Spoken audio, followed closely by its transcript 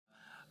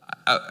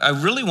I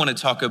really want to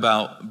talk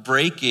about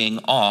breaking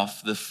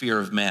off the fear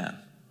of man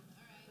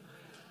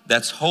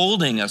that's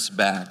holding us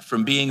back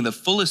from being the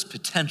fullest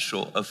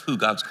potential of who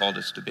God's called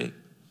us to be.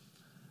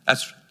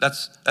 That's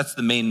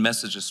the main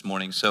message this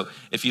morning. So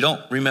if you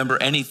don't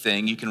remember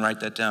anything, you can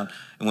write that down.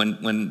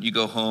 And when you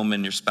go home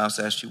and your spouse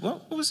asks you,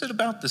 well, what was it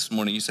about this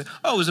morning? You say,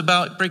 oh, it was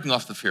about breaking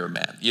off the fear of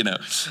man.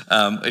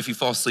 If you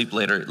fall asleep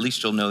later, at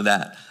least you'll know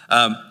that.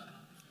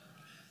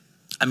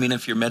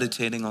 If you're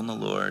meditating on the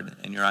Lord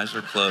and your eyes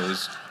are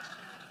closed,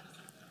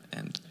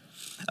 and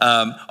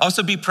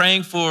also be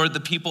praying for the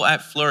people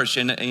at Flourish.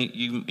 And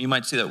you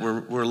might see that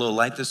we're a little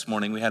light this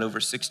morning. We had over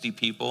 60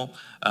 people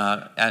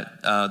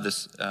at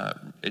this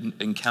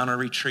encounter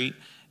retreat,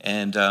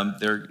 and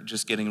they're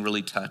just getting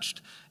really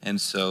touched. And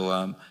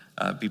so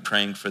be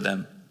praying for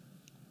them.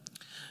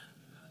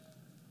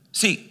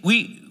 See,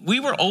 we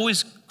were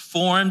always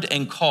formed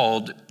and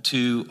called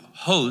to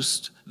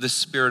host the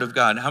Spirit of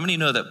God. How many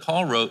know that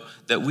Paul wrote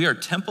that we are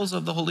temples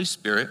of the Holy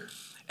Spirit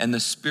and the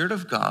Spirit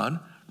of God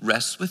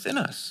rests within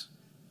us?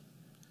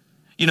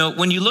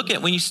 When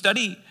you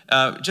study,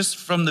 just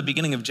from the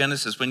beginning of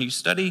Genesis, when you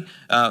study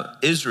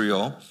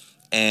Israel,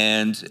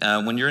 and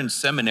when you're in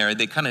seminary,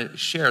 they kind of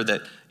share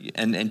that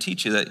and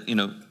teach you that,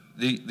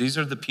 these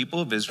are the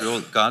people of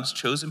Israel, God's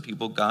chosen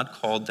people. God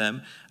called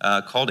them,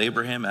 called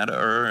Abraham out of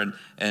Ur,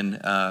 and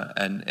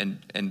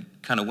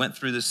kind of went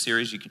through this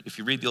series. If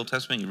you read the Old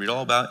Testament, you read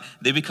all about it.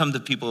 They become the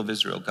people of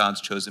Israel,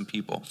 God's chosen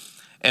people.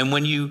 And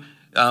when you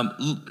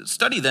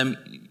study them,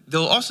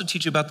 they'll also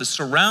teach you about the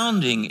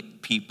surrounding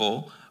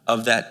people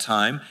of that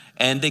time,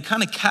 and they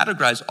kind of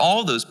categorize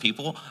all those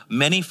people,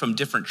 many from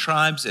different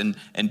tribes and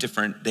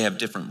they have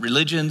different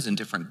religions and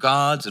different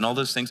gods and all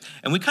those things,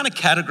 and we kind of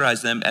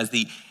categorize them as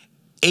the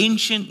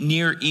ancient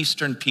Near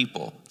Eastern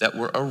people that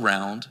were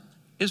around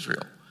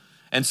Israel.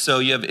 And so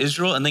you have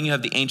Israel, and then you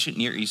have the ancient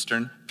Near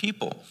Eastern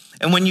people.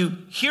 And when you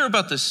hear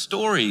about the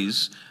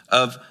stories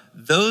of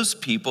those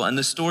people and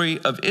the story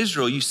of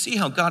Israel, you see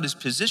how God is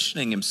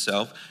positioning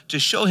himself to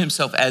show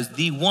himself as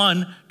the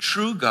one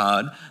true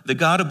God, the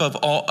God above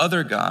all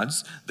other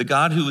gods, the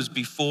God who was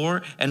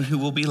before and who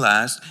will be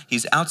last.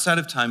 He's outside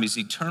of time. He's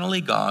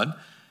eternally God,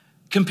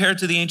 compared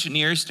to the ancient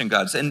Near Eastern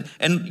gods. And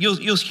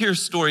you'll hear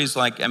stories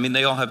like,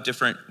 they all have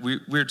different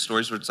weird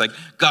stories where it's like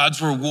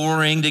gods were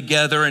warring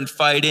together and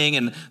fighting,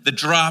 and the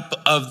drop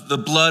of the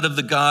blood of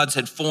the gods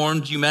had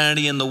formed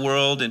humanity in the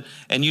world.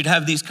 And you'd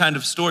have these kind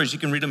of stories. You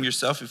can read them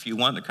yourself if you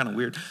want. They're kind of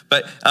weird.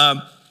 But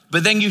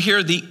then you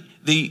hear the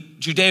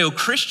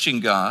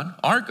Judeo-Christian God,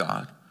 our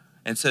God,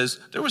 and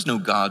says, there was no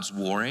gods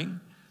warring.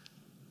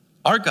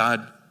 Our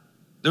God,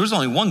 there was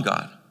only one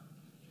God.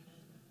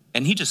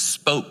 And he just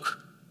spoke.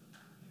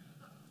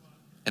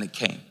 And it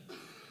came.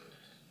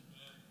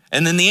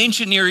 And then the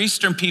ancient Near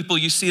Eastern people,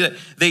 you see that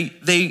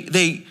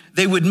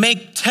they would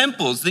make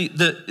temples.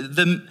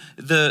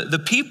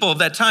 The people of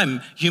that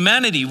time,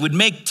 humanity, would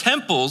make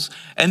temples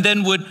and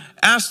then would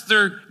ask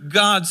their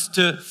gods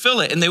to fill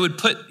it. And they would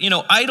put,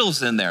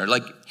 idols in there,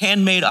 like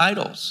handmade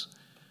idols.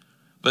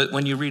 But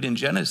when you read in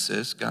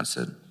Genesis, God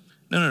said,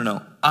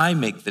 no, I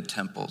make the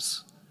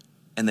temples,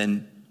 and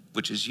then,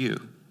 which is you,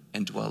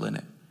 and dwell in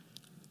it.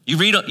 You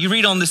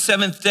read on the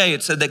seventh day,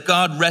 it said that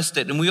God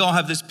rested. And we all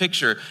have this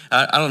picture,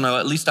 I don't know,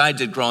 at least I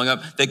did growing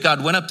up, that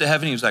God went up to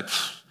heaven. He was like,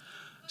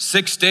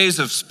 6 days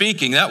of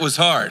speaking, that was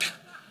hard.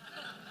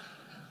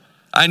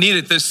 I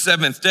needed this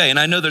seventh day. And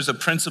I know there's a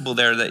principle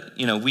there that,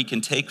 we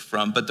can take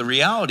from. But the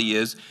reality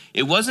is,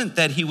 it wasn't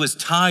that he was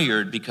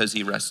tired because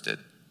he rested.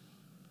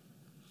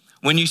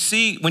 When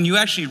you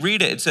actually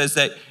read it, it says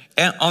that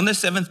on the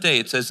seventh day,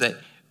 it says that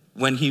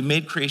when he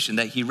made creation,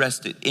 that he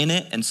rested in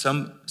it, and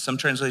some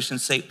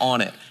translations say on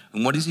it.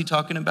 And what is he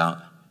talking about?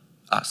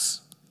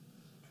 Us.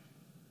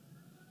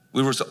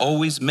 We were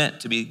always meant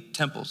to be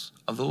temples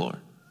of the Lord.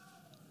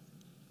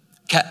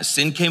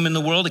 Sin came in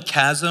the world, a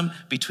chasm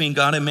between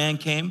God and man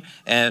came,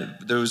 and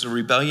there was a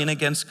rebellion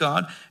against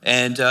God.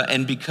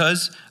 And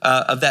because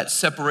of that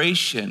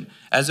separation,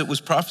 as it was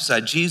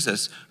prophesied,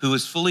 Jesus, who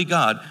was fully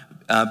God,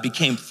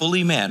 became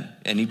fully man,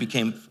 and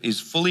is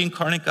fully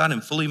incarnate God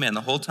and fully man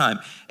the whole time,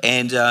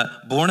 and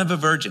born of a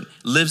virgin,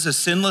 lives a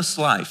sinless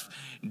life,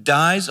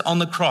 dies on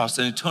the cross,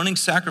 an atoning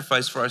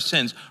sacrifice for our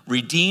sins,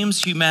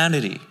 redeems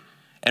humanity,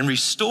 and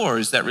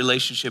restores that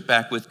relationship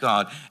back with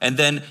God. And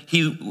then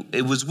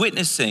it was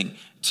witnessing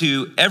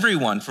to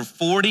everyone for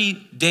 40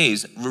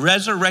 days,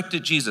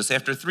 resurrected Jesus.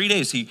 After 3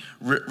 days, he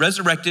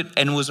resurrected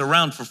and was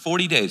around for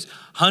 40 days.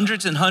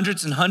 Hundreds and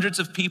hundreds and hundreds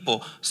of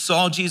people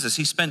saw Jesus.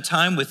 He spent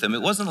time with them.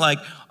 It wasn't like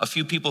a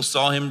few people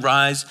saw him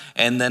rise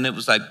and then it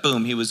was like,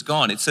 boom, he was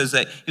gone. It says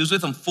that he was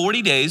with them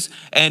 40 days.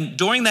 And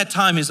during that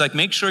time, he's like,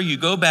 make sure you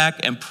go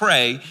back and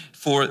pray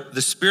for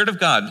the Spirit of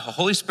God, the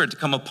Holy Spirit, to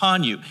come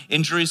upon you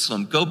in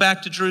Jerusalem. Go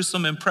back to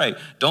Jerusalem and pray.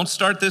 Don't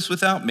start this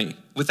without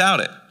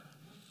it.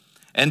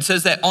 And it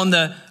says that on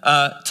the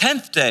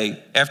 10th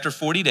day, after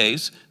 40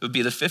 days, it would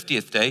be the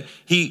 50th day,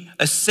 he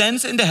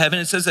ascends into heaven.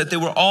 It says that they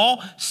were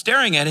all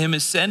staring at him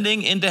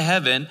ascending into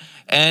heaven.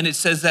 And it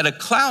says that a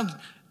cloud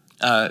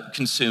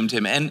consumed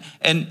him. And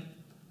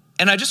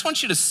I just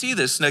want you to see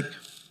this. Like,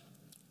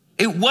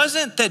 It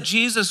wasn't that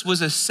Jesus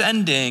was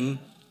ascending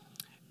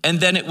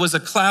and then it was a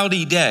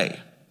cloudy day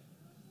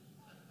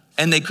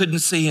and they couldn't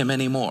see him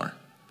anymore.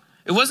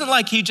 It wasn't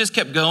like he just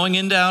kept going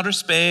into outer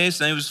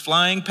space and he was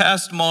flying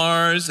past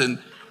Mars and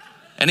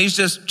he's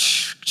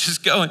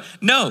just going.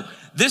 No,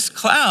 this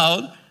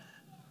cloud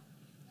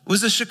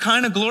was a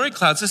Shekinah glory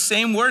cloud. It's the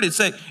same word. It's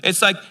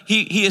like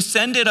he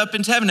ascended up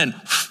into heaven and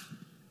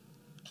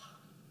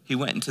he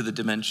went into the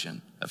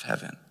dimension of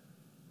heaven.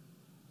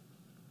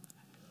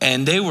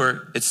 And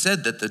it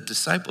said that the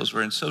disciples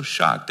were in so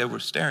shock, they were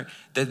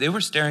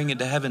staring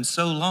into heaven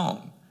so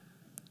long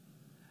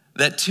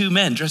that two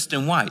men dressed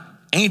in white,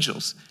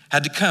 angels,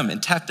 had to come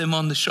and tap them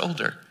on the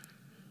shoulder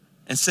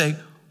and say,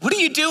 "What are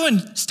you doing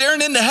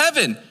staring into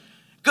heaven?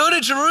 Go to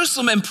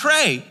Jerusalem and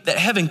pray that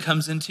heaven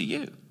comes into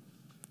you."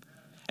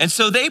 And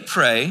so they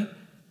pray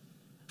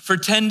for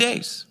 10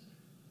 days.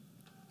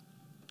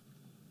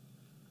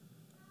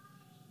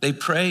 They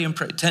pray and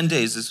pray. 10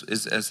 days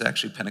is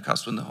actually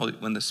Pentecost,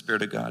 when the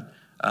Spirit of God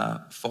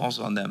falls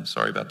on them.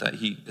 Sorry about that.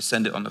 He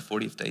ascended on the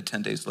 40th day.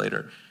 10 days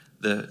later,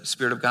 the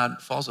Spirit of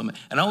God falls on me.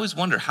 And I always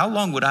wonder, how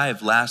long would I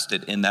have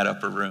lasted in that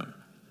upper room?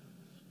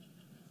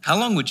 How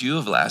long would you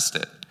have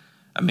lasted?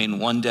 I mean,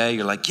 one day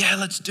you're like, yeah,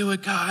 let's do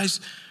it,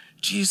 guys.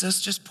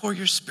 Jesus, just pour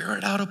your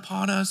Spirit out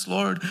upon us,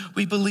 Lord.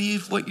 We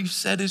believe what you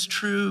said is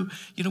true.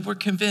 We're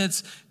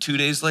convinced. 2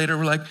 days later,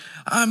 we're like,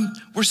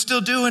 we're still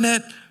doing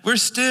it. We're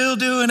still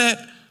doing it.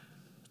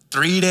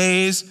 3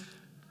 days.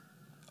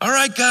 All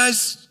right,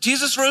 guys,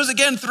 Jesus rose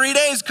again. 3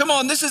 days. Come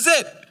on, this is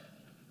it.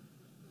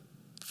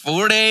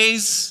 4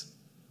 days.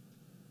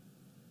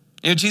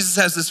 Jesus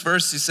has this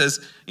verse. He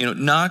says,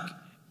 knock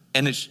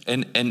and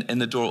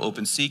the door will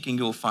open. Seeking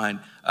you will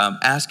find.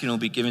 Asking will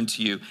be given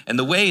to you. And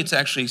the way it's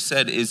actually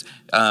said is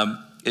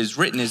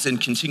written is in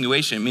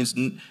continuation. It means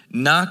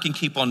knock and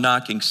keep on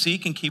knocking,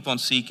 seek and keep on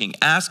seeking,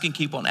 ask and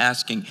keep on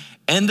asking,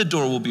 and the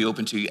door will be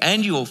open to you,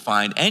 and you will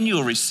find, and you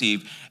will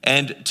receive.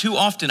 And too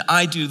often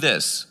I do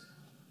this.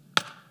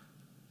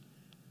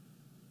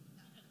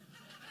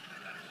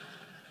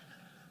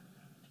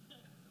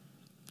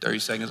 30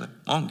 seconds,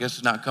 I guess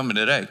it's not coming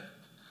today.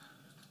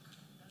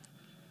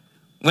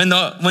 When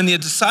the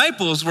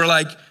disciples were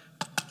like,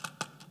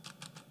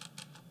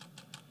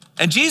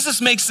 and Jesus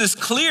makes this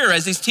clear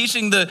as he's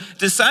teaching the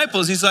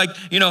disciples. He's like,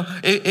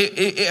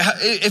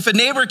 if a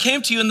neighbor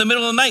came to you in the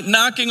middle of the night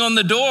knocking on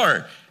the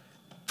door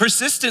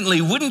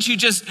persistently, wouldn't you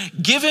just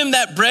give him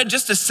that bread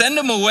just to send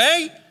him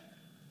away?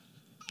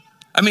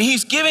 I mean,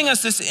 he's giving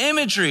us this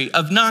imagery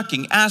of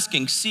knocking,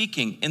 asking,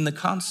 seeking in the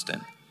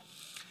constant.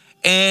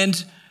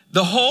 And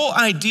the whole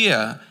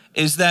idea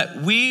is that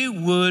we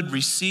would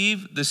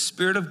receive the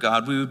Spirit of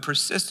God. We would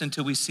persist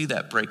until we see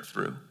that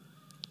breakthrough.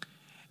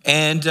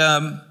 And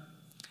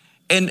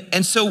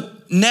so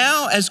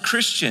now as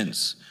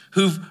Christians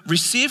who've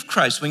received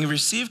Christ, when you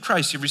receive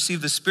Christ, you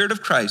receive the Spirit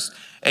of Christ.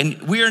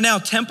 And we are now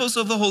temples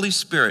of the Holy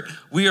Spirit.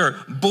 We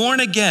are born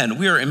again.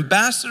 We are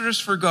ambassadors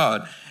for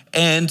God.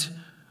 And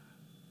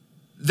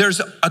there's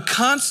a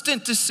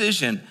constant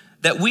decision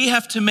that we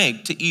have to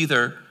make to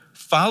either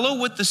follow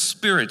what the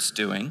Spirit's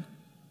doing,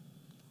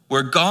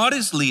 where God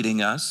is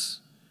leading us,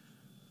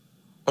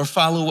 or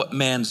follow what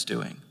man's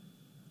doing.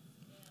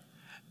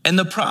 And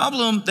the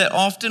problem that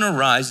often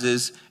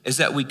arises is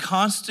that we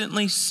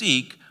constantly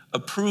seek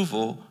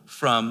approval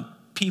from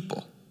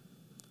people.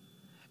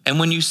 And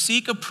when you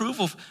seek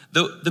approval,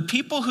 the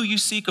people who you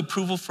seek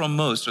approval from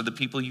most are the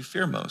people you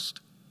fear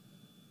most.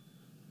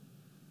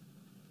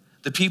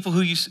 The people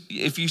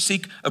if you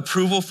seek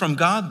approval from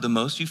God the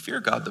most, you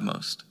fear God the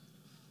most.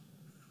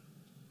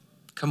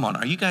 Come on,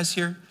 are you guys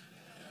here?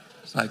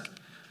 It's like,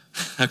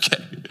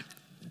 okay.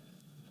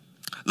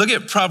 Look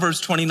at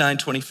Proverbs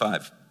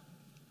 29:25.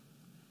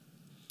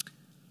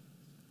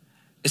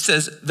 It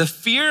says, the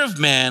fear of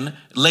man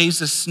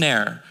lays a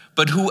snare,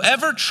 but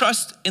whoever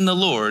trusts in the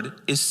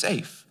Lord is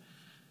safe.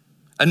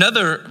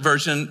 Another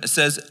version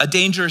says, a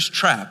dangerous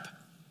trap.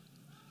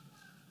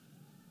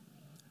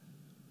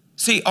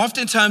 See,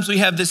 oftentimes we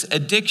have this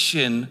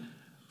addiction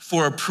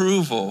for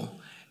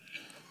approval.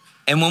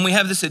 And when we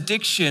have this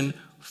addiction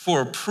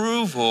for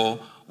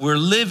approval, we're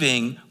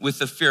living with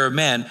the fear of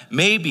man,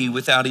 maybe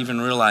without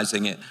even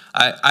realizing it.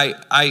 I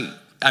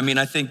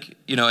think,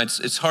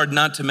 it's hard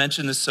not to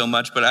mention this so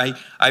much, but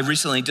I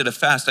recently did a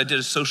fast. I did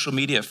a social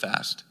media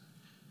fast.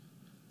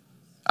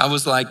 I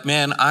was like,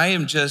 man, I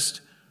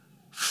just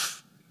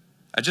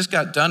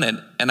got done it,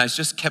 and I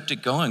just kept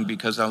it going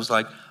because I was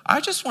like, I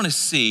just want to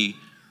see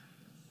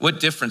what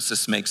difference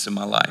this makes in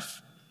my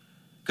life.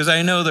 Because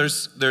I know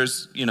there's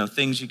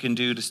things you can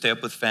do to stay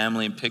up with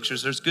family and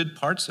pictures. There's good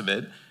parts of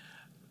it.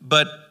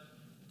 But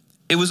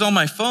it was on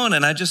my phone,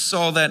 and I just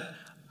saw that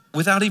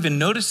without even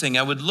noticing,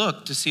 I would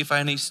look to see if I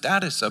had any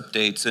status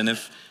updates and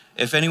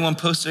if anyone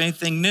posted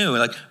anything new.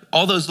 Like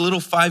all those little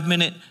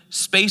 5-minute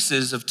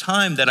spaces of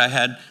time that I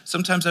had,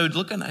 sometimes I would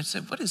look and I'd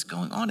say, what is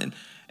going on?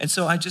 And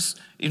so I just,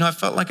 I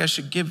felt like I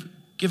should give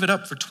it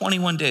up for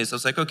 21 days. I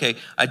was like, okay,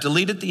 I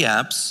deleted the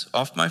apps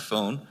off my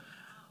phone.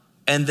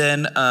 And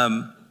then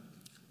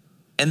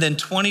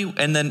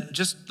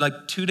just like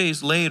 2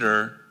 days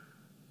later,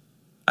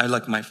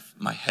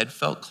 my head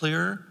felt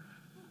clearer.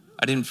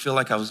 I didn't feel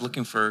like I was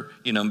looking for,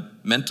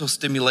 mental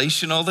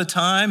stimulation all the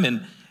time.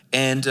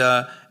 And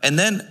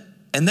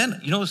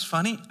then, you know what's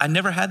funny? I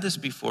never had this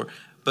before,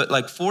 but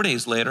like 4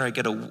 days later, I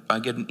get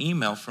an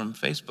email from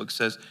Facebook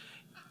says,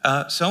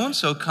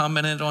 so-and-so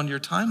commented on your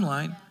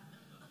timeline.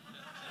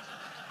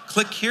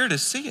 Click here to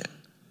see it.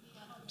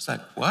 It's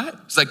like, what?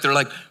 It's like, they're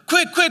like,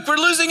 quick, we're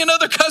losing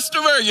another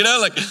customer,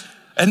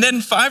 and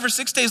then 5 or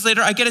 6 days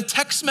later, I get a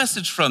text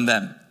message from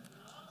them.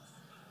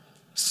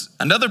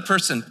 Another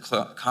person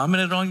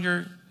commented on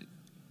your,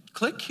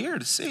 click here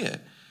to see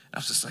it. I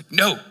was just like,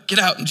 no, get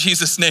out in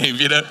Jesus' name,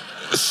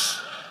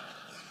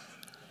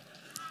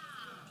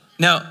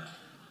 Now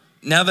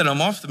that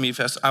I'm off the Meat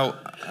Fest, I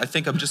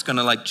think I'm just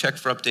gonna check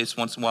for updates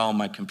once in a while on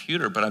my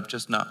computer, but I'm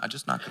just not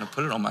gonna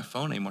put it on my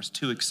phone anymore. It's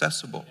too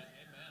accessible.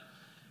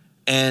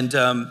 And,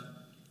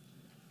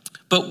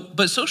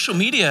 but social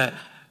media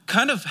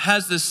kind of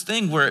has this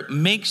thing where it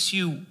makes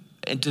you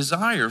a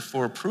desire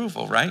for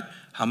approval, right?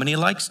 How many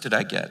likes did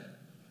I get?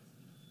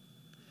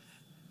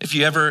 If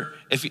you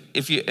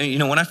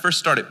when I first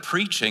started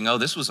preaching,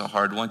 this was a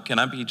hard one. Can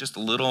I be just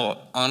a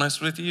little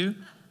honest with you?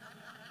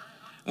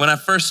 When I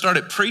first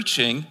started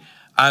preaching,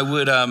 they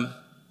would have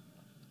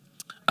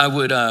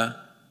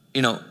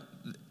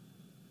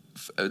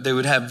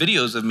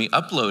videos of me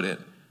uploaded.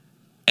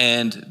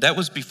 And that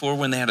was before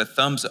when they had a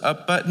thumbs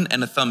up button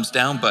and a thumbs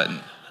down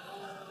button.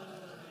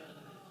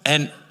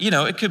 And,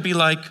 it could be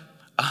like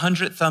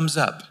 100 thumbs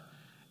up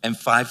and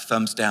 5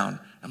 thumbs down.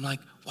 I'm like,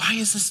 why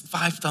is this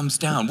 5 thumbs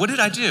down? What did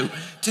I do?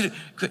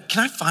 Can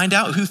I find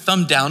out who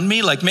thumbed down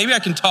me? Maybe I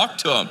can talk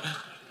to them.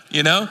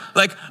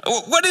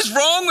 What is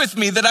wrong with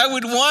me that I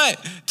would want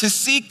to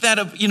seek that,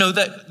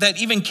 that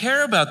even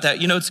care about that?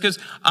 It's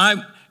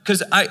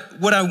because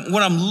what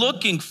I'm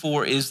looking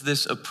for is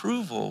this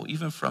approval,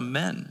 even from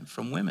men,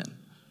 from women,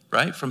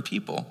 right? From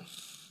people.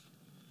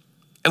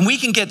 And we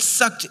can get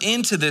sucked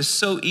into this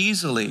so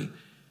easily.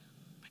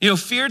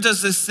 Fear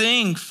does this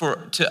thing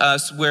to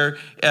us where,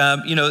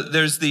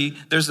 there's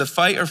the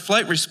fight or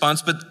flight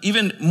response, but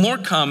even more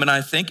common,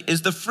 I think,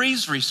 is the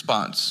freeze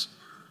response.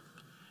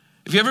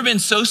 Have you ever been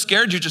so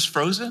scared you're just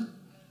frozen?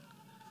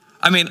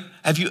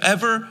 Have you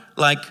ever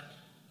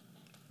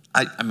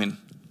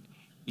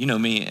you know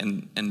me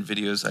in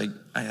videos,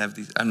 I have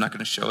these, I'm not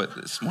gonna show it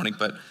this morning,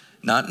 but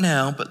not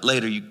now, but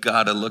later, you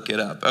gotta look it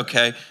up,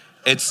 okay?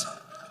 It's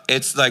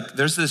like,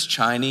 there's this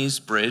Chinese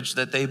bridge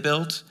that they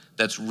built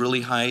that's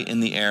really high in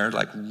the air,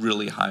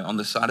 really high on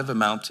the side of a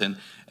mountain.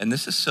 And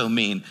this is so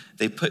mean.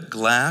 They put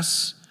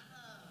glass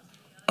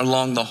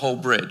along the whole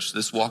bridge,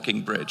 this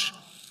walking bridge.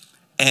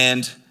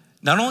 And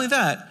not only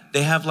that,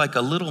 they have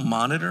a little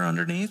monitor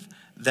underneath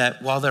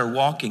that while they're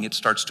walking, it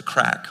starts to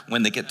crack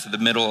when they get to the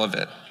middle of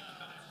it.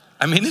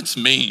 It's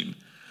mean.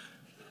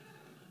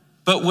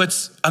 But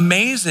what's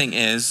amazing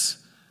is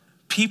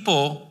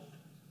people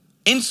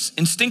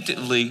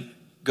instinctively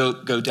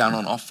go down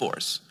on all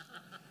fours.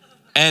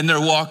 And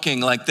they're walking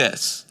like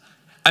this.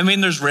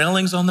 There's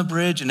railings on the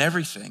bridge and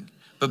everything.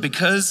 But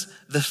because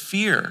the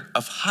fear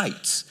of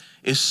heights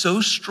is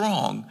so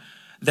strong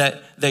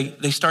that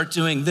they start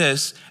doing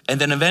this, and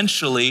then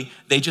eventually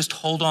they just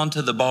hold on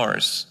to the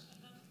bars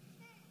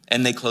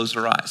and they close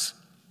their eyes.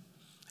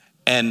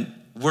 And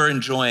we're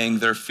enjoying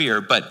their fear.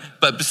 But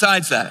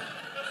besides that,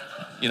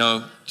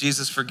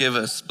 Jesus forgive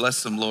us,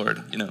 bless them,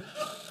 Lord,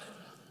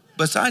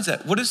 Besides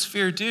that, what does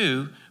fear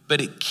do? But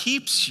it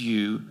keeps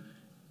you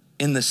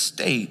in the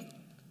state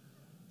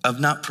of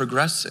not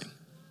progressing.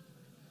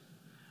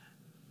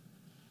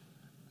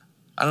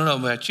 I don't know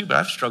about you, but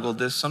I've struggled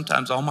this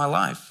sometimes all my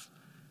life,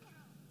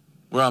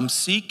 where I'm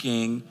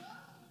seeking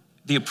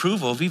the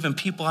approval of even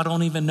people I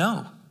don't even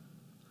know.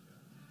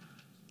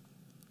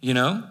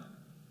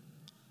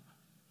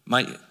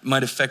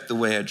 Might affect the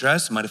way I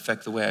dress, might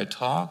affect the way I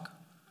talk,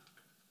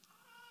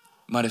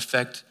 might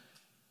affect,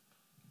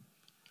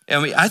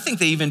 I think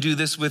they even do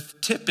this with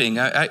tipping.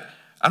 I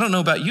don't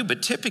know about you,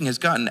 but tipping has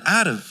gotten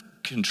out of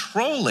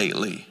control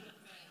lately.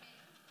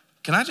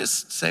 Can I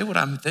just say what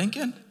I'm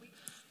thinking?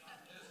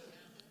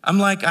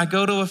 I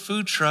go to a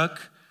food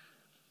truck,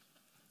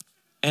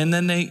 and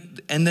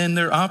then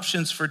their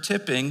options for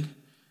tipping,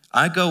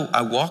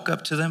 I walk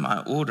up to them,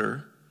 I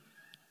order,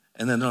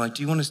 and then they're like,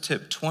 do you want us to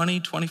tip 20,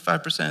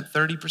 25%,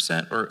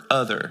 30%, or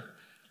other?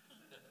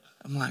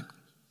 I'm like,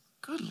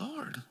 good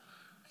Lord.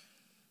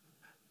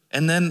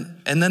 And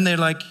then they're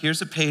like,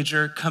 here's a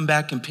pager, come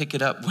back and pick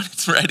it up when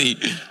it's ready.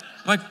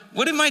 I'm like,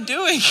 what am I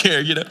doing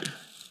here,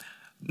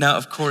 Now,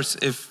 of course,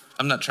 if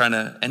I'm not trying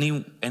to,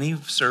 any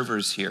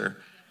servers here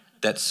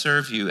that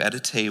serve you at a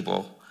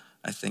table,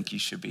 I think you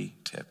should be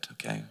tipped,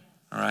 okay?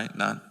 All right,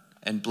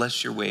 and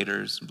bless your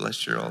waiters,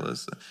 bless your all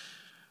this.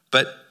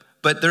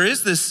 But there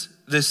is this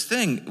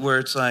thing where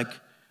it's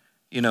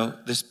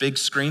this big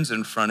screen's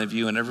in front of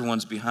you and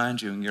everyone's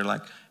behind you, and you're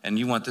like, and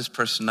you want this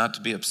person not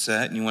to be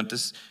upset, and you want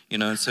this,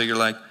 and so you're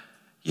like,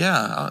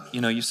 yeah,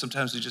 you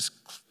sometimes just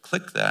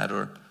click that,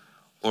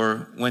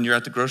 or when you're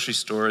at the grocery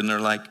store and they're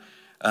like,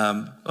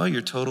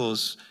 your total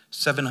is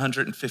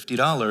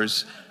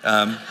 $750,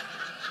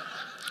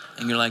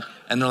 And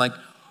they're like,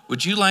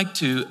 would you like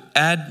to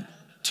add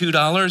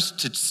 $2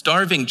 to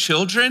starving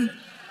children?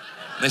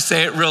 And they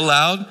say it real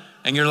loud,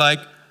 and you're like,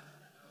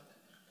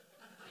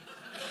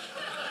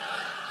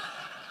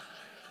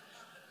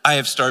 I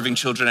have starving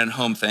children at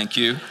home, thank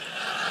you.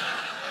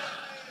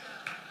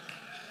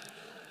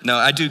 No,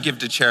 I do give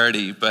to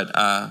charity, but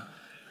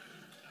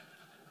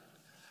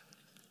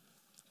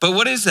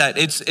what is that?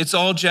 It's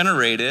all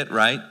generated,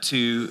 right,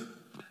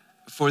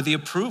 for the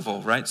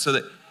approval, right?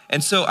 So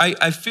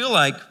I feel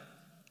like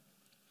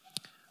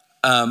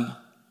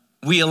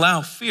we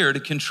allow fear to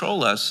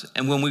control us,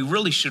 and when we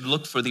really should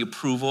look for the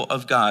approval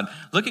of God.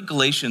 Look at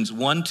Galatians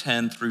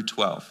 1:10 through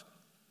 12.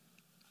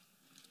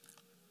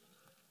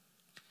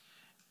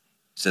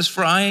 It says,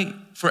 for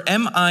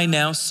am I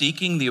now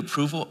seeking the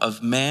approval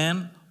of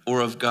man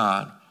or of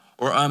God?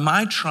 Or am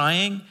I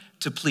trying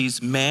to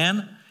please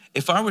man?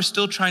 If I were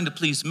still trying to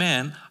please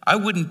man, I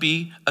wouldn't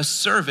be a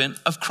servant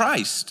of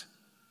Christ.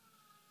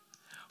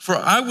 For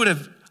I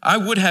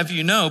would have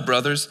you know,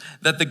 brothers,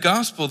 that the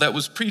gospel that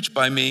was preached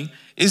by me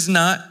is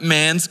not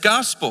man's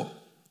gospel.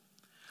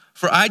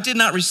 For I did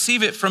not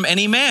receive it from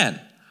any man,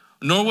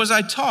 nor was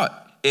I taught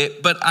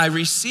it, but I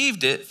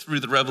received it through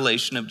the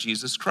revelation of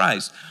Jesus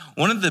Christ.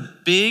 One of the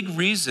big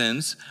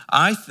reasons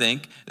I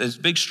think there's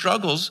big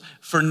struggles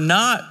for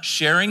not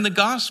sharing the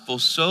gospel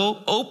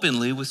so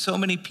openly with so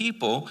many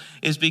people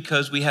is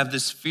because we have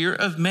this fear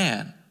of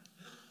man.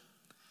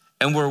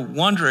 And we're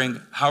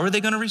wondering, how are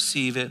they going to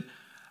receive it?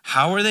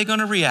 How are they going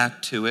to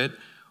react to it?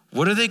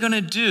 What are they going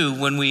to do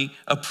when we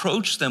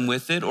approach them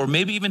with it, or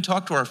maybe even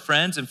talk to our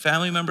friends and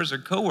family members or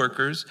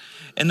coworkers?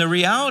 And the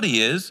reality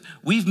is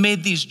we've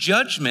made these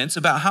judgments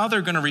about how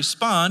they're going to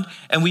respond,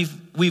 and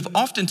we've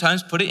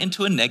oftentimes put it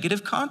into a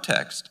negative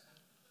context.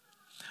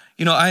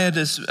 You know, I had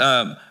this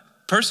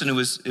person who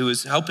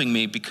was helping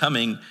me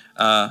becoming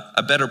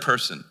a better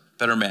person,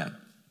 better man.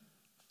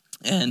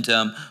 And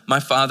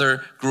my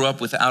father grew up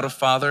without a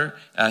father.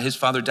 His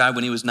father died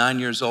when he was 9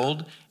 years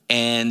old,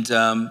 and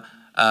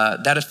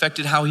that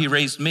affected how he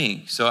raised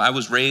me. So I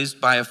was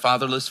raised by a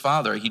fatherless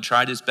father. He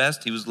tried his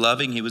best. He was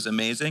loving. He was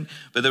amazing.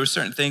 But there were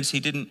certain things he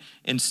didn't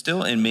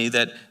instill in me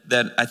that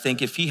I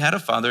think if he had a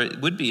father,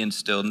 it would be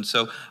instilled. And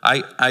so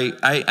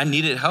I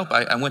needed help.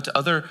 I went to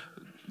other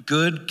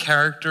good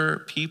character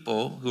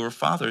people who were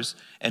fathers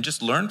and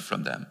just learned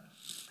from them.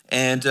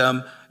 And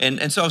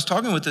so I was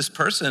talking with this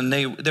person. And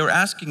they were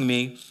asking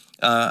me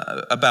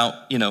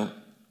about,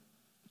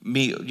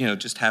 me,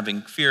 just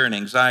having fear and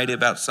anxiety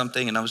about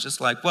something. And I was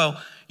just like,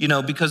 well,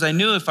 because I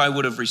knew if I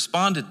would have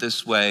responded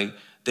this way,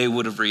 they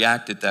would have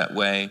reacted that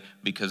way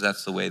because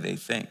that's the way they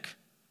think.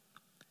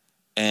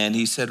 And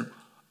he said,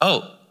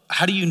 oh,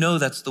 how do you know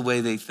that's the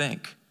way they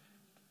think?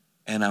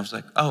 And I was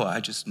like, oh,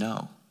 I just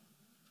know.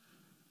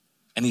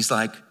 And he's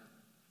like,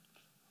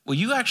 well,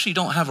 you actually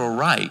don't have a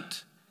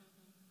right.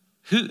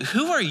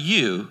 Who are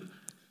you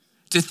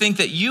to think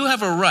that you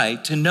have a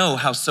right to know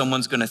how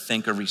someone's going to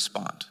think or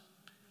respond?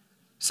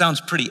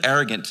 Sounds pretty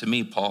arrogant to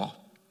me, Paul.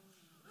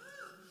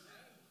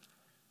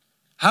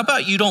 How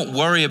about you don't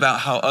worry about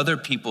how other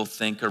people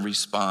think or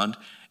respond,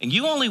 and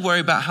you only worry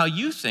about how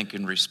you think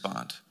and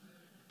respond?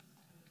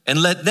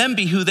 And let them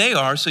be who they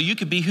are so you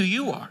can be who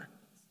you are.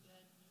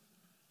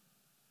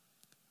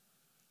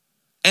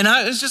 And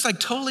I was just like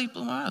totally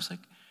blown away. I was like,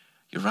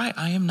 you're right,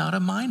 I am not a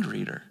mind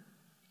reader.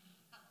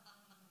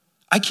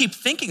 I keep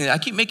thinking that, I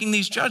keep making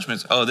these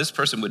judgments. Oh, this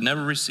person would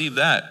never receive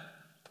that.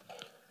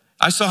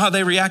 I saw how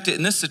they reacted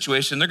in this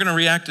situation. They're going to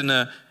react in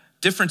a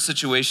different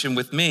situation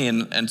with me,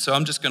 and so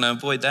I'm just going to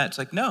avoid that. It's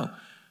like, no.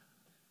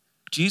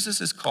 Jesus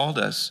has called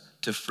us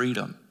to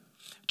freedom.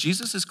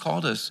 Jesus has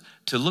called us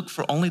to look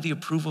for only the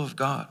approval of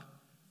God.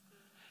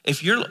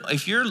 If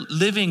you're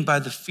living by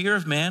the fear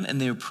of man and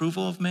the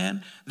approval of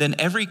man, then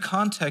every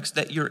context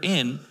that you're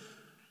in,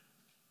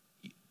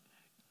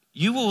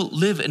 you will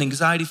live an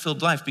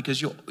anxiety-filled life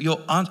because you'll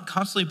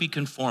constantly be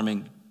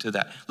conforming to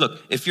that.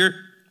 Look, if you're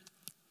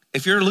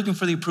looking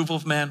for the approval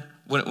of man,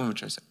 what am I trying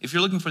to say? If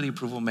you're looking for the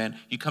approval of man,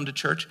 you come to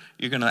church,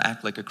 you're going to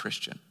act like a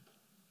Christian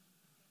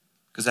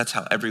because that's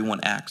how everyone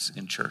acts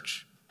in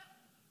church.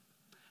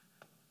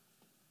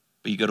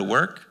 But you go to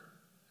work,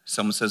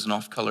 someone says an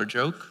off-color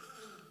joke.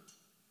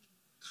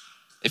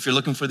 If you're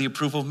looking for the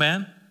approval of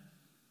man,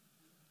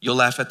 you'll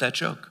laugh at that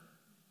joke.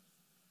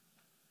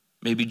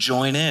 Maybe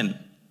join in.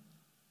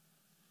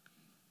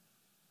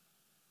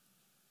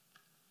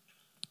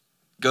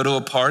 Go to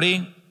a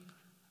party,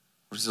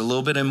 which is a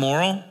little bit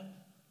immoral.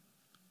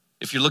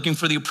 If you're looking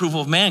for the approval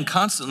of man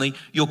constantly,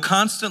 you'll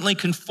constantly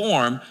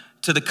conform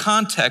to the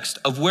context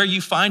of where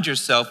you find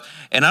yourself.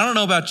 And I don't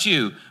know about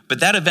you, but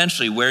that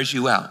eventually wears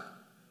you out.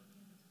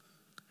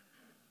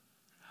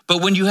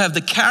 But when you have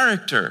the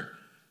character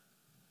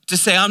to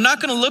say, I'm not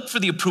going to look for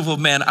the approval of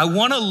man. I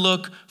want to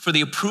look for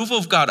the approval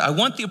of God. I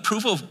want the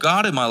approval of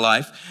God in my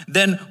life.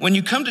 Then when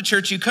you come to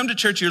church,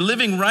 you're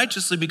living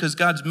righteously because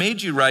God's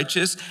made you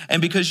righteous and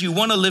because you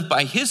want to live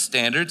by his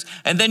standards.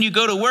 And then you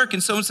go to work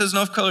and someone says an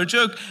off-color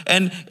joke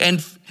and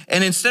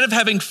And instead of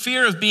having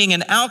fear of being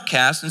an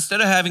outcast, instead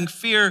of having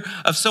fear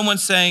of someone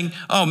saying,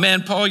 oh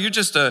man, Paul, you're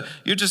just a,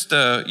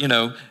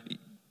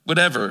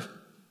 whatever.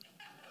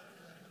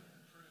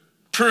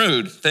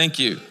 Prude, thank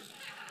you.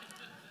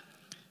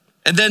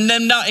 And then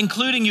them not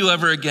including you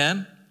ever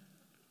again.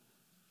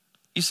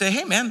 You say,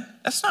 hey man,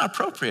 that's not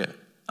appropriate.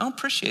 I don't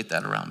appreciate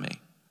that around me.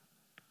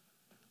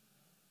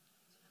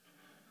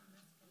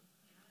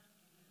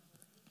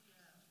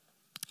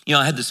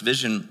 I had this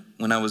vision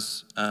when I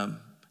was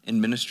in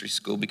ministry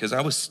school because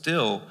I was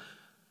still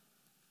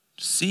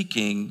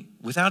seeking,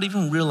 without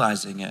even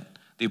realizing it,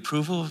 the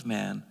approval of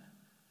man,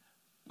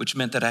 which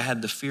meant that I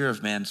had the fear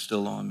of man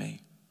still on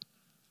me.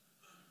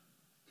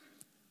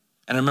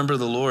 And I remember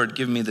the Lord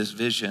giving me this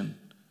vision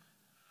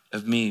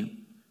of me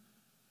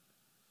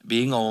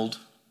being old,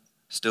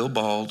 still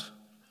bald,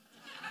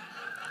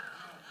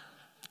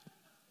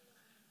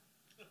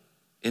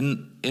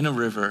 in a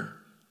river.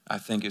 I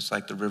think it's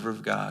like the river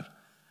of God.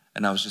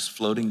 And I was just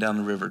floating down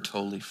the river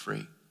totally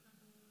free.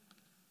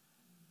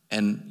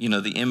 And,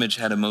 the image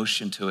had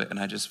emotion to it. And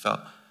I just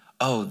felt,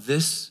 oh,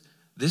 this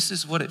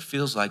is what it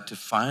feels like to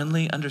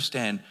finally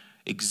understand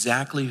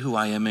exactly who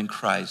I am in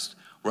Christ,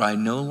 where I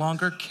no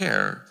longer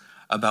care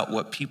about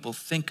what people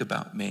think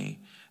about me.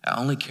 I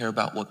only care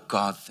about what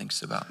God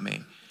thinks about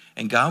me.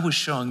 And God was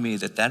showing me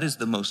that that is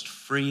the most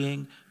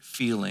freeing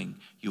feeling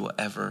you will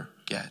ever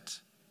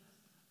get.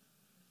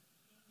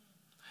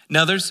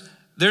 Now, there's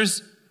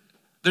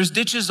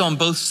ditches on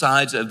both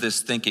sides of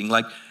this thinking.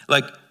 Like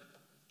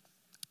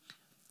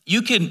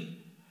you can,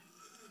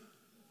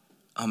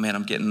 oh man,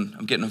 I'm getting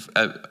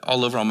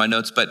all over on my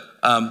notes, but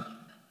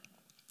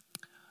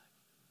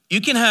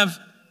you can have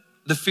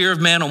the fear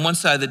of man on one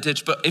side of the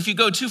ditch, but if you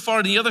go too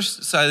far to the other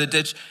side of the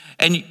ditch,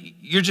 and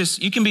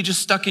you can be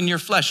just stuck in your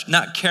flesh,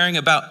 not caring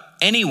about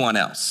anyone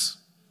else,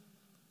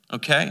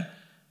 okay?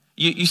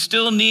 You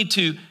still need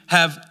to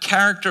have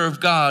character of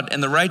God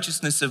and the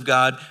righteousness of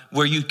God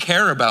where you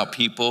care about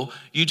people.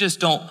 You just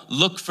don't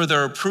look for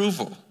their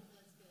approval.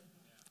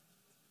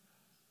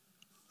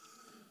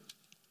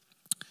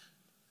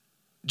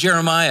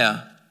 Jeremiah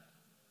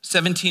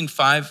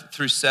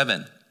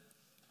 17:5-7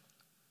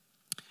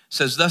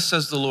 says, thus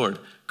says the Lord,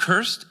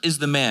 cursed is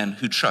the man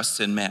who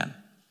trusts in man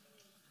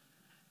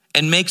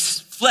and makes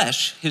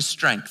flesh his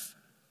strength,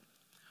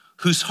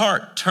 whose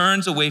heart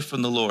turns away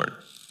from the Lord.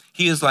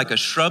 He is like a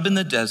shrub in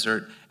the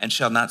desert and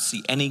shall not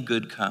see any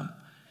good come.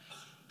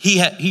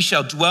 He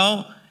shall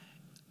dwell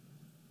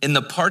in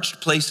the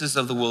parched places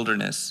of the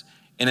wilderness,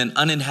 in an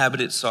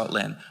uninhabited salt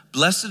land.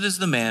 Blessed is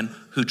the man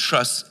who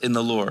trusts in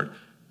the Lord,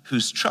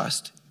 whose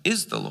trust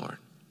is the Lord.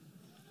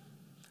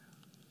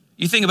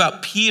 You think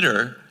about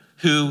Peter,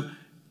 who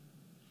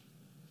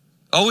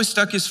always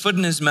stuck his foot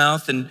in his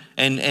mouth, and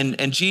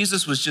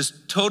Jesus was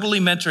just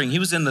totally mentoring. He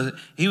was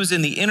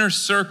in the inner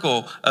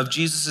circle of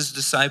Jesus'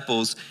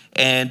 disciples,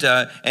 and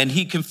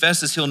he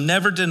confesses he'll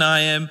never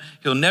deny him,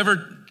 he'll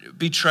never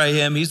betray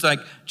him. He's like,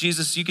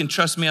 Jesus, you can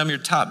trust me, I'm your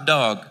top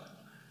dog.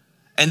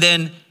 And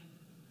then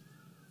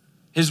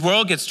his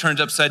world gets turned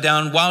upside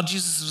down. While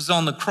Jesus was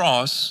on the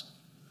cross,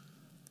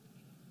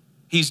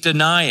 he's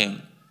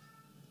denying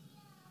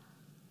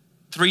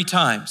 3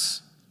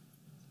 times.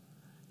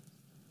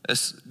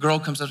 This girl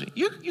comes up to me,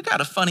 you got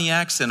a funny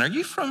accent. Are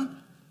you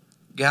from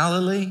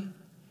Galilee?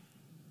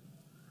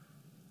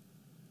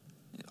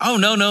 Oh,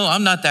 no,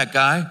 I'm not that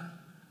guy.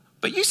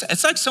 But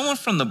it's like someone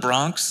from the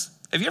Bronx.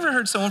 Have you ever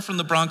heard someone from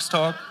the Bronx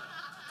talk?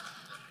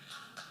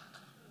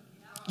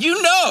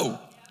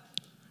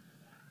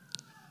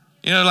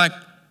 Like,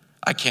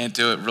 I can't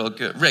do it real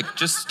good. Rick,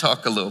 just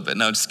talk a little bit.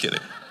 No, I'm just kidding.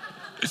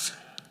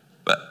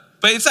 But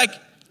it's like,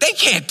 they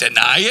can't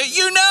deny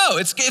it.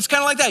 It's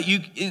kind of like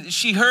that.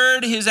 She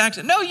heard his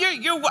accent. No,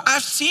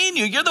 I've seen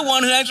you. You're the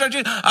one who acts like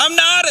Jesus. I'm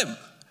not him.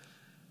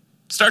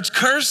 Starts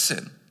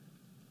cursing,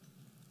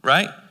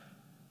 right?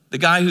 The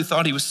guy who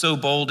thought he was so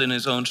bold in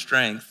his own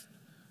strength,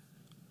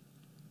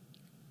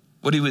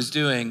 what he was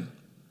doing,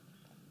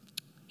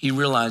 he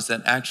realized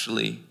that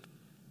actually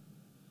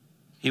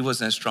he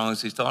wasn't as strong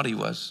as he thought he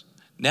was.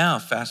 Now,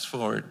 fast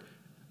forward,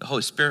 the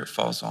Holy Spirit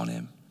falls on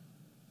him.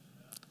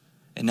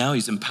 And now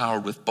he's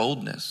empowered with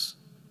boldness.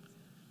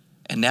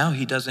 And now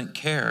he doesn't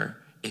care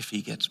if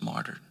he gets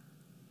martyred.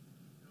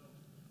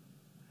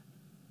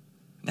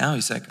 Now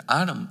he's like,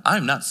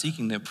 I'm not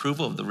seeking the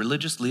approval of the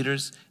religious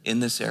leaders in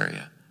this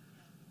area.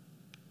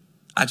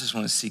 I just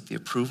want to seek the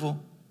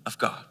approval of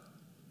God.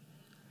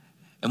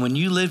 And when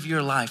you live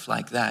your life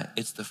like that,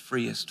 it's the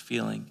freest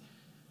feeling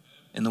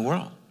in the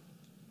world,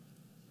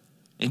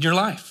 in your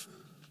life.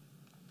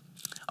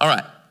 All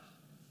right.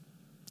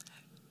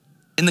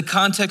 In the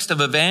context of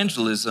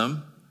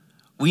evangelism,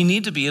 we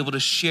need to be able to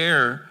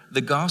share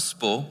the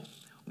gospel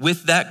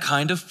with that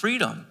kind of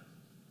freedom.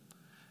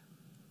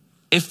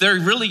 If they're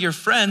really your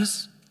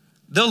friends,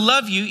 they'll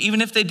love you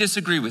even if they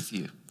disagree with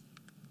you.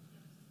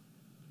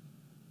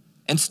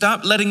 And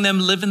stop letting them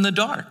live in the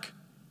dark.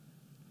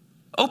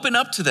 Open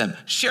up to them.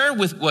 Share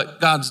with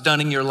what God's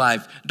done in your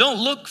life. Don't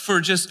look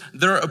for just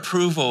their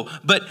approval.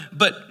 But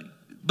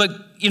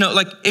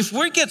if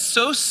we get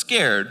so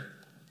scared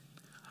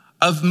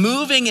of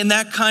moving in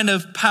that kind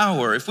of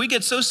power, if we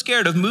get so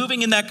scared of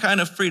moving in that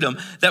kind of freedom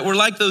that we're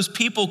like those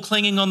people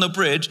clinging on the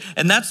bridge,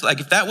 and that's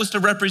like, if that was to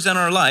represent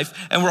our life,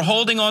 and we're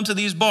holding on to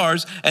these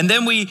bars, and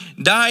then we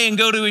die and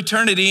go to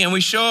eternity, and we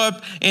show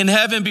up in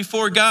heaven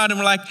before God, and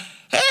we're like,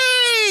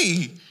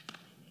 hey! And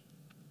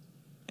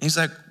he's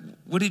like,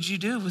 what did you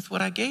do with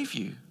what I gave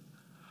you?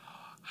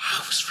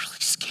 I was really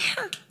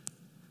scared.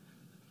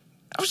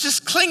 I was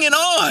just clinging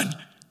on.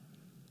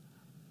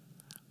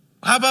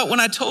 How about when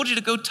I told you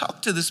to go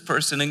talk to this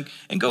person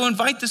and go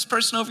invite this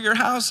person over your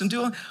house and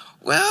do it?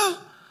 Well,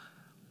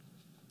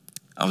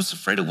 I was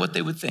afraid of what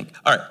they would think.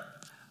 All right,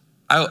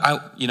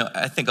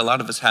 I think a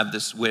lot of us have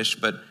this wish,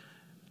 but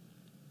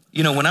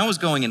when I was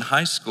going in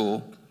high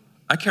school,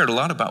 I cared a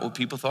lot about what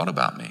people thought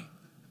about me.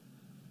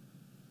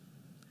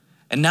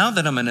 And now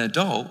that I'm an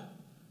adult,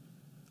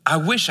 I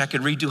wish I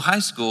could redo high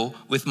school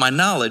with my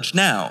knowledge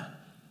now.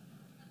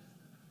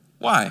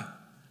 Why?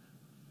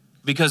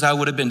 Because I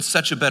would have been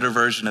such a better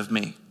version of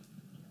me.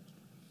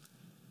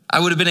 I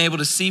would have been able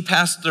to see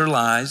past their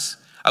lies.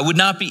 I would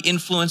not be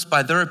influenced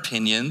by their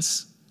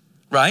opinions,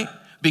 right?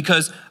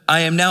 Because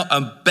I am now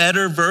a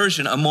better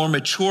version, a more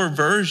mature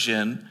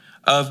version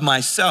of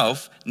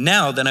myself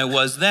now than I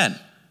was then.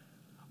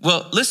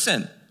 Well,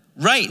 listen,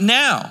 right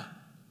now,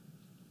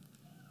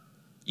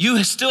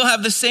 you still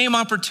have the same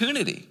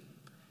opportunity.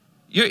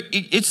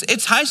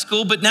 It's high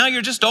school, but now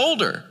you're just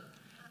older.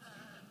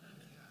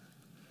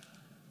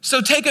 So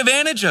take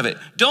advantage of it.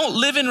 Don't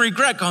live in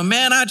regret. Go,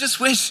 man, I just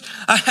wish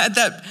I had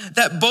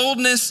that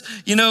boldness.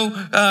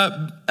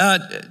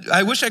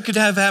 I wish I could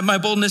have had my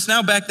boldness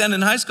now back then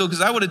in high school,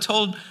 because I would have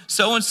told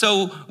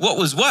so-and-so what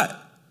was what.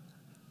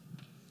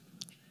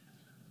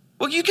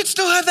 Well, you could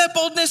still have that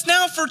boldness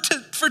now for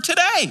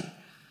today,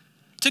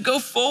 to go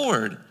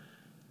forward,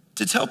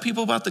 to tell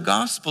people about the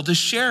gospel, to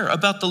share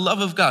about the love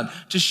of God,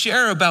 to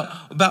share about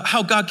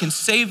how God can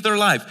save their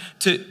life,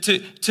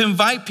 to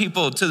invite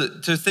people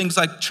to things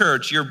like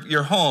church,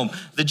 your home,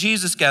 the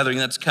Jesus gathering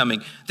that's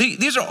coming.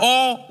 These are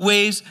all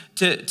ways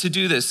to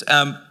do this.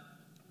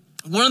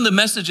 One of the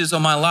messages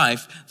on my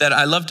life that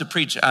I love to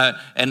preach,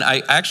 and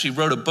I actually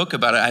wrote a book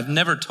about it. I've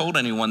never told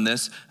anyone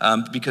this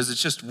because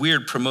it's just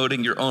weird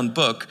promoting your own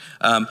book.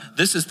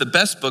 This is the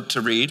best book to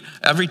read.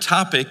 Every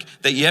topic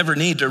that you ever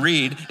need to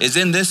read is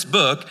in this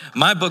book.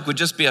 My book would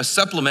just be a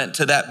supplement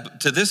to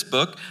this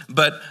book.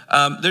 But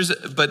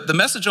the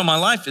message on my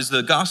life is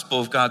the gospel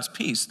of God's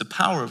peace, the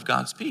power of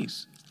God's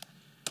peace,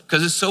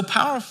 because it's so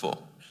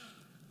powerful.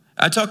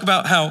 I talk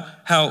about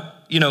how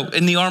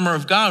in the armor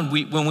of God,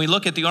 when we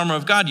look at the armor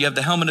of God, you have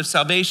the helmet of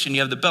salvation,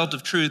 you have the belt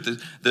of truth,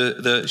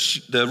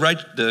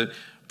 the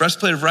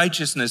breastplate of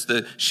righteousness,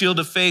 the shield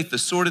of faith, the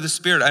sword of the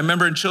Spirit. I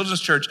remember in children's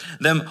church,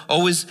 them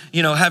always,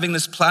 having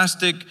this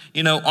plastic,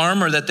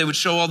 armor that they would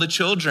show all the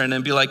children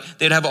and be like,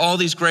 they'd have all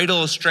these great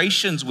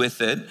illustrations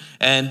with it.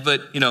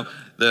 But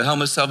the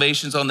helmet of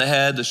salvation's on the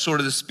head, the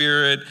sword of the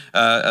Spirit,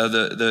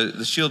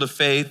 the shield of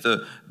faith,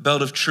 the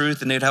belt of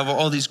truth, and they'd have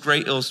all these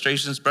great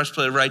illustrations,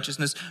 breastplate of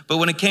righteousness. But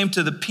when it came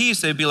to the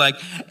peace, they'd be like,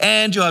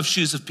 and you'll have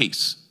shoes of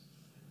peace.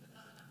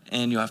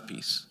 And you'll have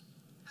peace.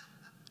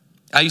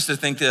 I used to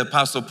think the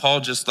Apostle Paul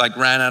just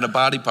ran out of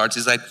body parts.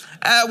 He's like,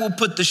 we'll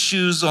put the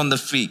shoes on the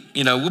feet.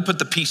 We'll put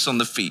the peace on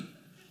the feet.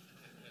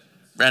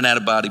 Ran out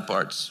of body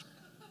parts.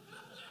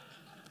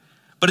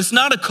 But it's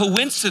not a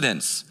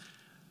coincidence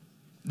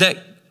that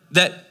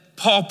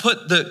Paul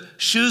put the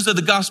shoes of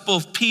the gospel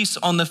of peace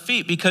on the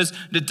feet, because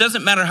it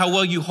doesn't matter how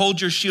well you hold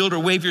your shield or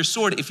wave your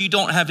sword. If you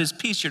don't have his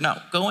peace, you're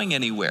not going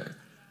anywhere,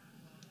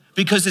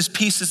 because his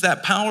peace is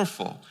that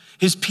powerful.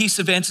 His peace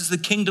advances the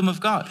kingdom of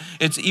God.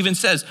 It even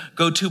says,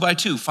 go 2 by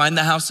 2, find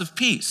the house of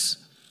peace.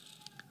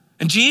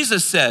 And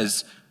Jesus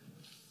says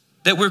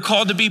that we're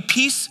called to be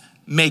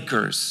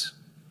peacemakers.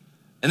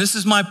 And this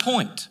is my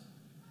point.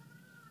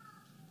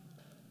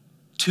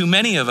 Too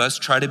many of us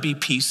try to be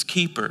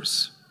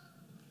peacekeepers.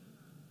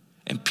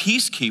 And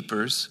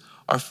peacekeepers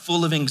are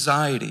full of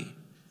anxiety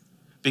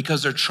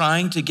because they're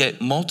trying to get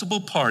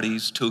multiple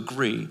parties to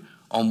agree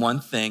on one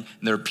thing,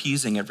 and they're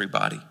appeasing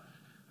everybody.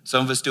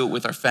 Some of us do it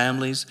with our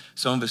families.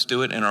 Some of us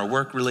do it in our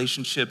work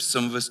relationships.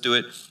 Some of us do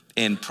it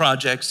in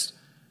projects.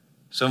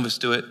 Some of us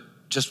do it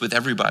just with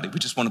everybody. We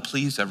just want to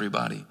please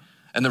everybody.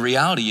 And the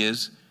reality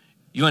is,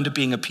 you end up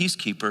being a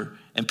peacekeeper,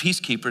 and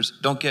peacekeepers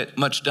don't get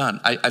much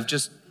done. I've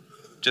just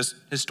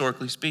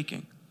historically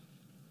speaking.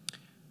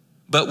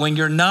 But when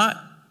you're not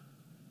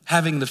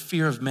having the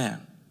fear of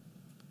man,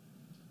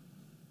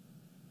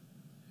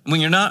 when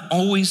you're not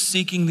always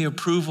seeking the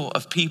approval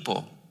of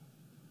people,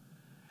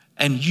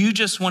 and you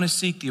just want to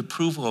seek the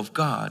approval of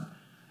God,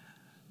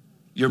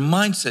 your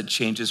mindset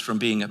changes from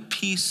being a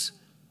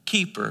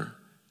peacekeeper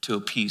to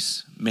a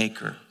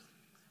peacemaker,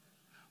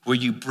 where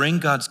you bring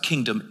God's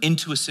kingdom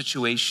into a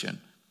situation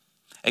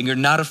and you're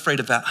not afraid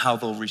about how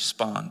they'll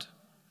respond.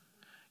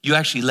 You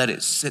actually let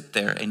it sit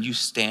there and you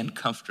stand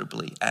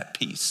comfortably at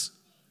peace.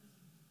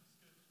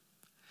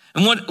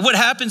 And what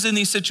happens in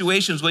these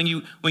situations when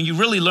you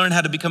really learn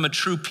how to become a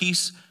true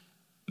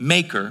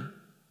peacemaker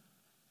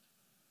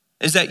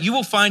is that you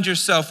will find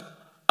yourself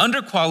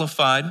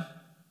underqualified,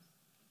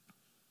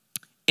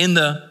 in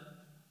the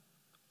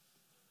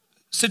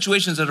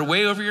situations that are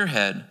way over your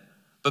head,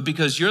 but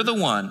because you're the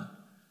one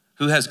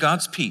who has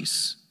God's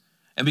peace,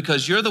 and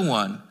because you're the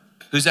one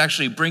who's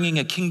actually bringing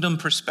a kingdom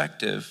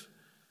perspective,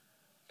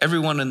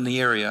 everyone in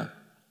the area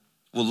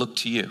will look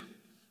to you.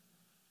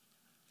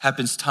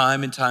 Happens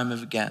time and time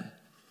again.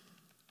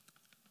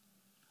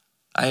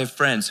 I have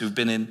friends who've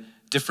been in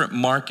different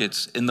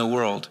markets in the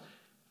world,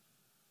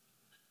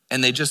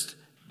 and they just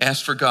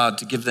ask for God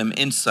to give them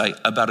insight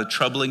about a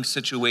troubling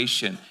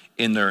situation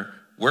in their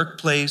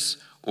workplace,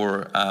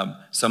 or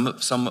some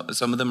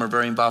of them are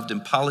very involved in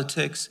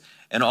politics,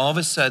 and all of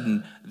a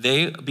sudden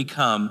they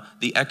become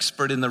the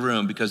expert in the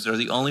room because they're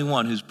the only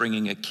one who's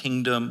bringing a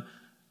kingdom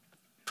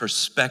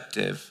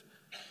perspective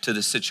to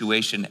the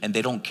situation, and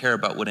they don't care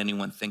about what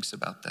anyone thinks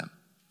about them.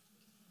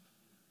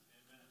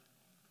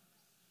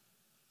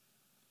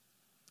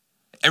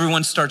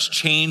 Everyone starts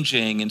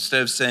changing.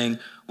 Instead of saying,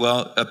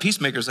 well, a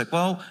peacemaker's like,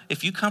 well,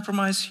 if you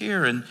compromise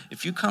here, and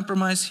if you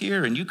compromise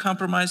here, and you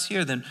compromise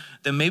here, then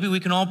maybe we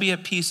can all be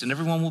at peace and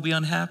everyone will be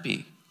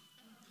unhappy.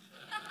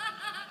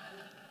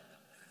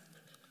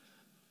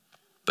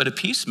 But a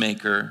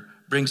peacemaker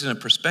brings in a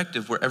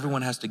perspective where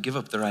everyone has to give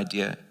up their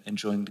idea and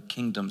join the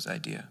kingdom's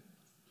idea.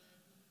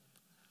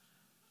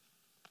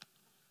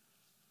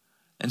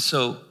 And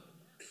so,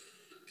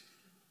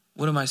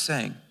 what am I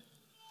saying?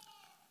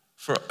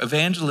 For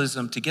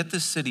evangelism, to get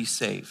this city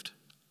saved,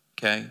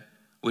 okay,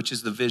 which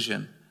is the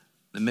vision,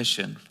 the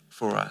mission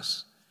for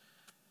us.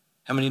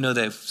 How many know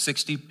that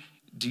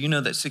do you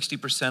know that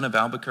 60% of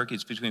Albuquerque,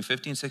 it's between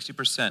 50 and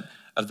 60%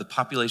 of the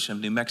population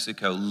of New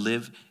Mexico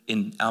live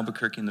in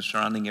Albuquerque and the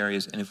surrounding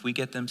areas, and if we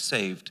get them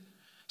saved,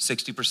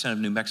 60% of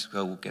New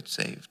Mexico will get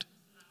saved.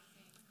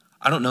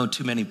 I don't know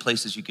too many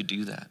places you could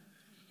do that.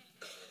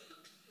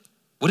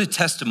 What a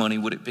testimony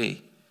would it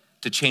be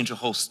to change a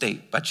whole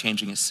state by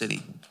changing a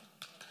city?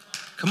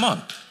 Come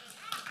on.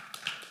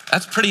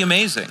 That's pretty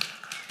amazing.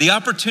 The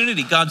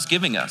opportunity God's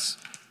giving us,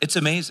 it's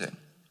amazing.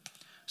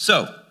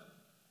 So,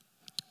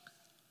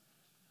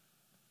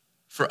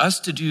 for us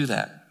to do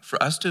that,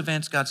 for us to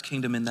advance God's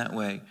kingdom in that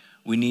way,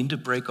 we need to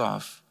break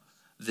off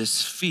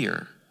this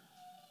fear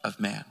of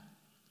man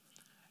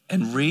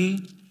and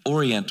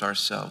reorient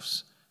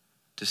ourselves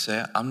to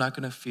say, I'm not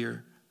going to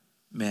fear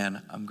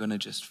man, I'm going to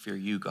just fear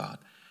you, God.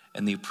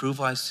 And the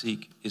approval I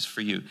seek is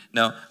for you.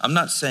 Now, I'm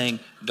not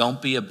saying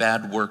don't be a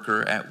bad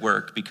worker at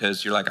work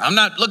because you're like, I'm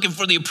not looking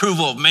for the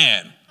approval of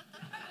man.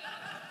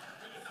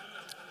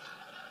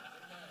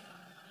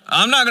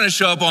 I'm not going to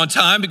show up on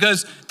time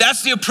because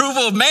that's the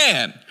approval of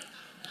man.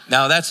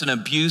 Now, that's an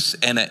abuse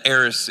and an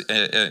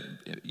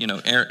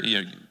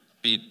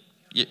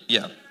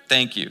yeah,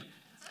 thank you.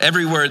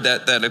 Every word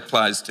that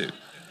applies to.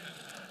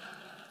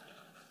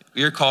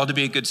 You're called to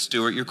be a good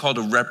steward. You're called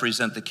to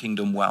represent the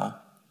kingdom well.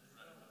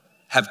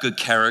 Have good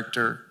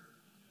character,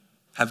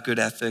 have good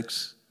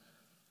ethics,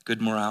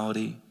 good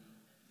morality,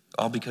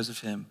 all because of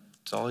him.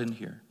 It's all in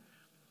here.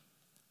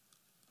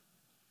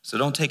 So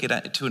don't take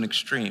it to an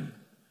extreme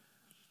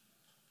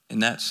in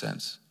that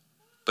sense.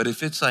 But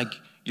if it's like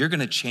you're going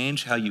to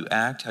change how you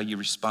act, how you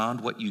respond,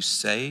 what you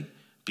say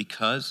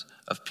because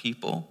of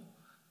people,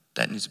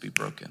 that needs to be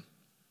broken.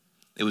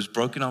 It was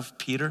broken off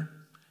Peter.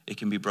 It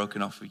can be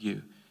broken off of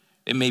you.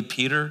 It made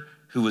Peter,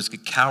 who was a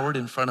coward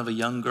in front of a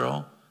young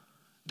girl,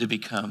 to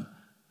become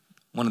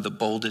one of the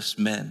boldest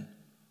men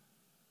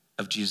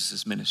of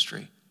Jesus'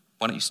 ministry.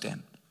 Why don't you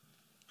stand?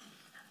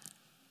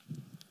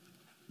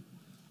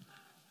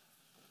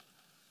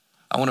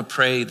 I want to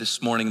pray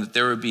this morning that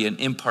there would be an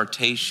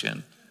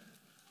impartation,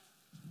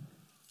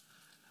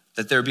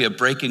 that there would be a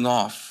breaking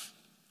off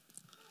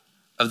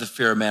of the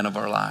fear of man of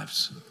our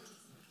lives.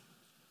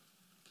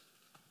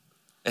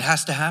 It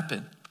has to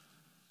happen.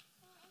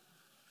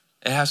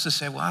 It has to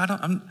say,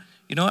 well,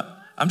 you know what?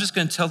 I'm just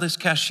going to tell this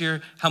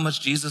cashier how much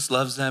Jesus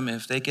loves them. And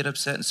if they get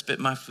upset and spit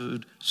my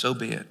food, so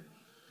be it.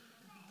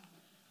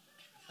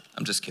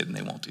 I'm just kidding.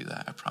 They won't do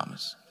that, I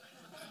promise.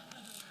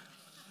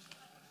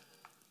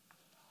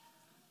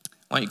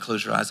 Why don't you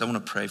close your eyes? I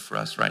want to pray for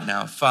us right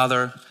now.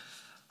 Father,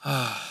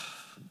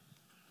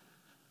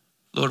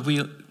 Lord,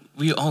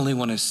 we only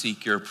want to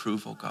seek your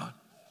approval, God.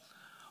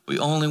 We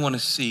only want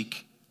to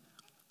seek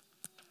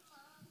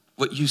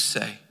what you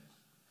say.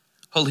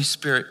 Holy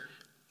Spirit,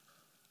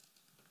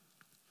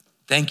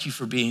 thank you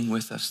for being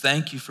with us.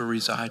 Thank you for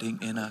residing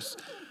in us.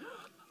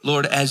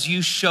 Lord, as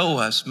you show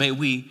us, may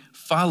we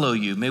follow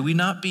you. May we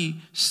not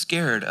be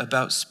scared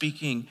about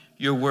speaking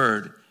your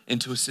word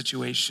into a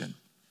situation.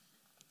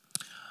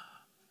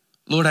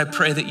 Lord, I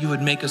pray that you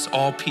would make us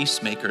all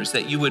peacemakers,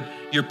 that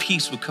your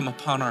peace would come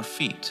upon our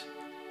feet.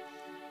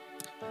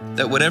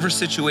 That whatever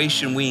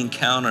situation we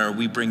encounter,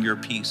 we bring your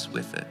peace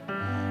with it.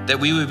 That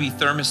we would be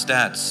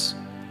thermostats,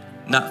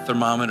 not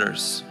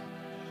thermometers.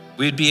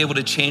 We'd be able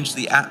to change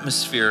the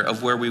atmosphere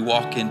of where we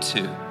walk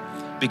into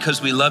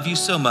because we love you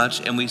so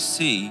much and we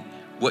see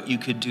what you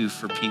could do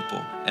for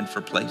people and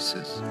for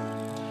places.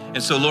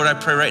 And so, Lord, I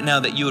pray right now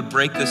that you would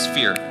break this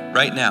fear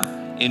right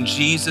now in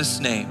Jesus'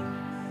 name.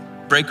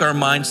 Break our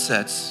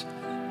mindsets.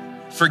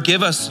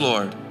 Forgive us,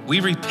 Lord. We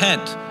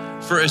repent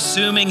for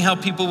assuming how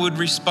people would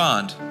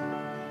respond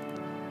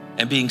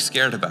and being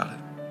scared about it.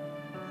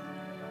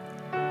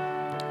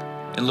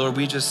 And Lord,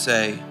 we just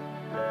say,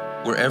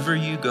 wherever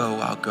you go,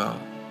 I'll go.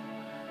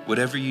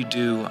 Whatever you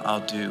do,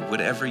 I'll do.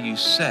 Whatever you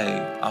say,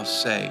 I'll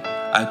say.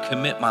 I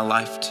commit my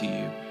life to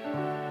you.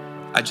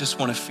 I just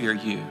want to fear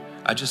you.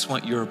 I just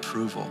want your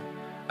approval.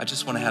 I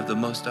just want to have the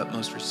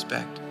utmost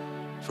respect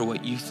for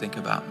what you think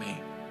about me.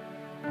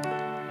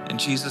 And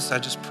Jesus, I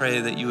just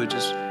pray that you would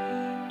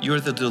you're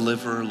the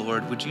deliverer,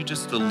 Lord. Would you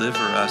just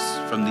deliver us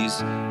from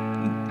these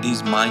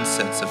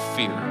mindsets of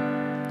fear?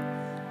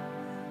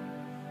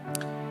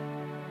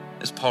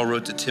 As Paul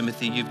wrote to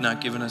Timothy, you've not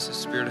given us a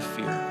spirit of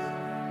fear,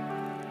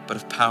 but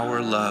of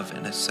power, love,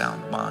 and a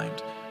sound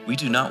mind. We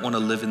do not want to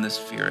live in this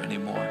fear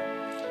anymore.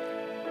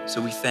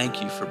 So we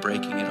thank you for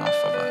breaking it off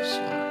of us,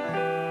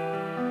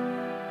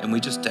 Lord. And we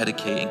just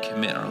dedicate and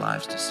commit our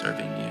lives to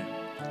serving you.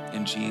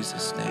 In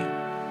Jesus' name.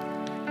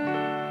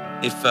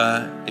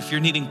 If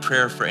you're needing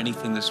prayer for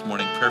anything this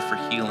morning, prayer for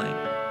healing,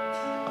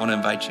 I want to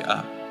invite you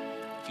up.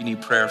 If you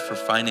need prayer for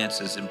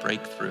finances and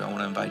breakthrough, I want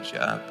to invite you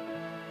up.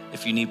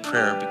 If you need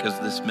prayer because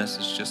this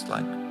message just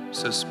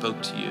so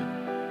spoke to you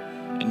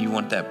and you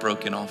want that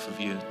broken off of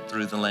you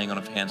through the laying on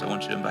of hands, I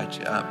want you to invite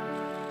you up.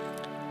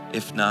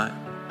 If not,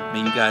 may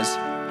you guys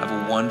have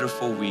a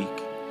wonderful week.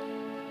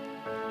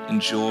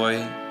 Enjoy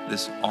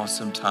this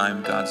awesome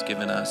time God's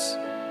given us.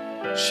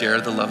 Share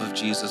the love of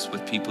Jesus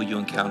with people you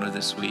encounter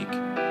this week.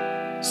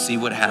 See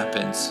what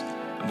happens,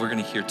 and we're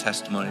going to hear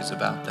testimonies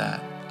about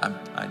that.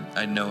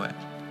 I know it.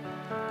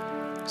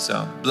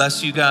 So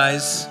bless you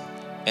guys,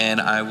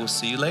 and I will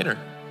see you later.